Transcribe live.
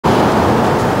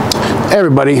Hey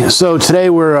everybody, so today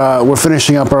we're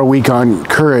finishing up our week on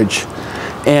courage,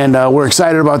 and we're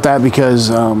excited about that because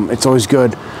it's always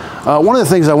good. One of the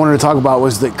things I wanted to talk about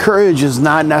was that courage is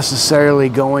not necessarily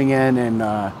going in and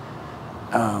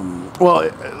well,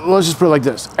 let's just put it like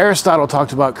this. Aristotle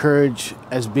talked about courage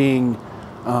as being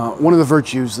one of the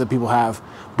virtues that people have,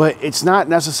 but it's not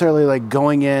necessarily like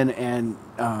going in and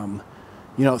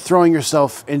throwing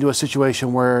yourself into a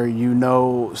situation where you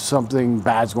know something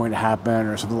bad's going to happen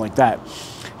or something like that.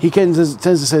 He tends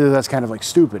to say that that's kind of like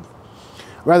stupid.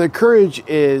 Rather, courage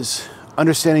is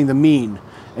understanding the mean.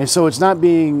 And so it's not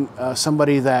being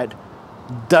somebody that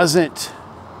doesn't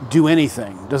do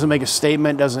anything, doesn't make a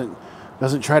statement, doesn't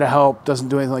try to help, doesn't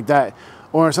do anything like that.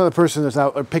 Or it's another person that's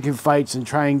out picking fights and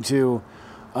trying to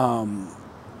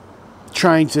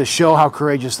show how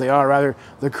courageous they are. Rather,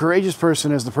 the courageous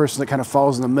person is the person that kind of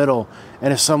falls in the middle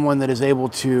and is someone that is able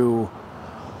to,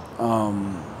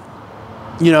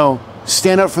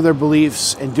 stand up for their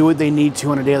beliefs and do what they need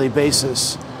to on a daily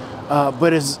basis,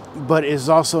 but is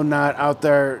also not out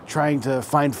there trying to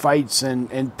find fights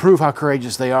and prove how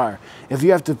courageous they are. If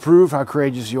you have to prove how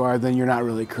courageous you are, then you're not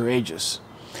really courageous.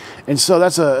 And so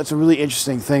that's a really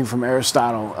interesting thing from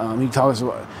Aristotle. He talks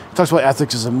about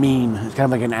ethics as a mean. It's kind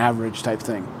of like an average type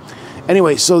thing.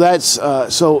 Anyway, so that's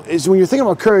when you're thinking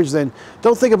about courage, then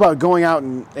don't think about going out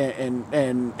and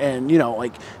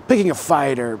like picking a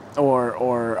fight or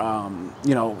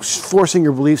forcing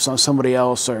your beliefs on somebody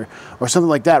else or something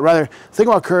like that. Rather, think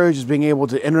about courage as being able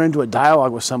to enter into a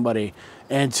dialogue with somebody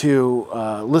and to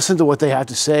listen to what they have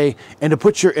to say, and and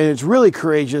it's really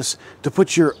courageous to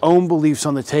put your own beliefs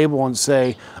on the table and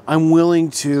say, I'm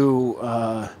willing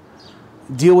to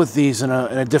deal with these in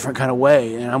a different kind of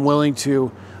way, and I'm willing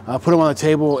to put them on the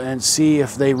table and see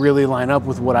if they really line up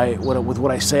with what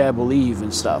I say I believe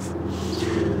and stuff.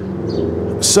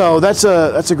 So that's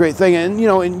a great thing,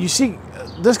 and you see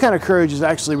this kind of courage is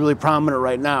actually really prominent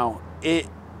right now. It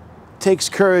takes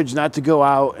courage not to go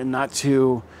out and not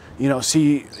to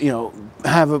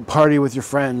have a party with your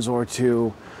friends or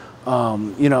to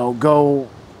go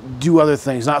do other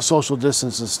things, not social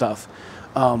distance and stuff.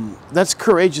 That's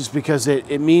courageous because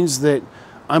it means that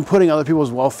I'm putting other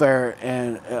people's welfare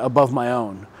and above my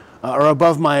own, or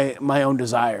above my own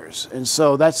desires, and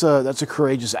so that's a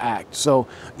courageous act. So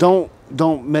don't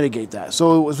mitigate that.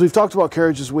 So as we've talked about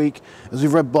courage this week, as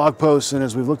we've read blog posts, and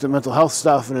as we've looked at mental health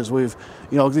stuff, and as we've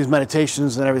these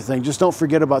meditations and everything, just don't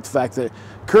forget about the fact that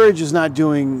courage is not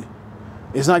going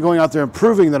out there and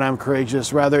proving that I'm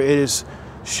courageous. Rather, it is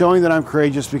showing that I'm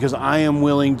courageous because I am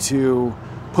willing to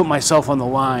put myself on the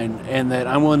line, and that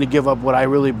I'm willing to give up what I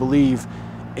really believe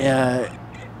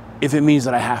if it means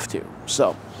that I have to.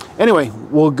 So anyway,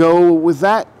 we'll go with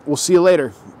that. We'll see you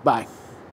later. Bye.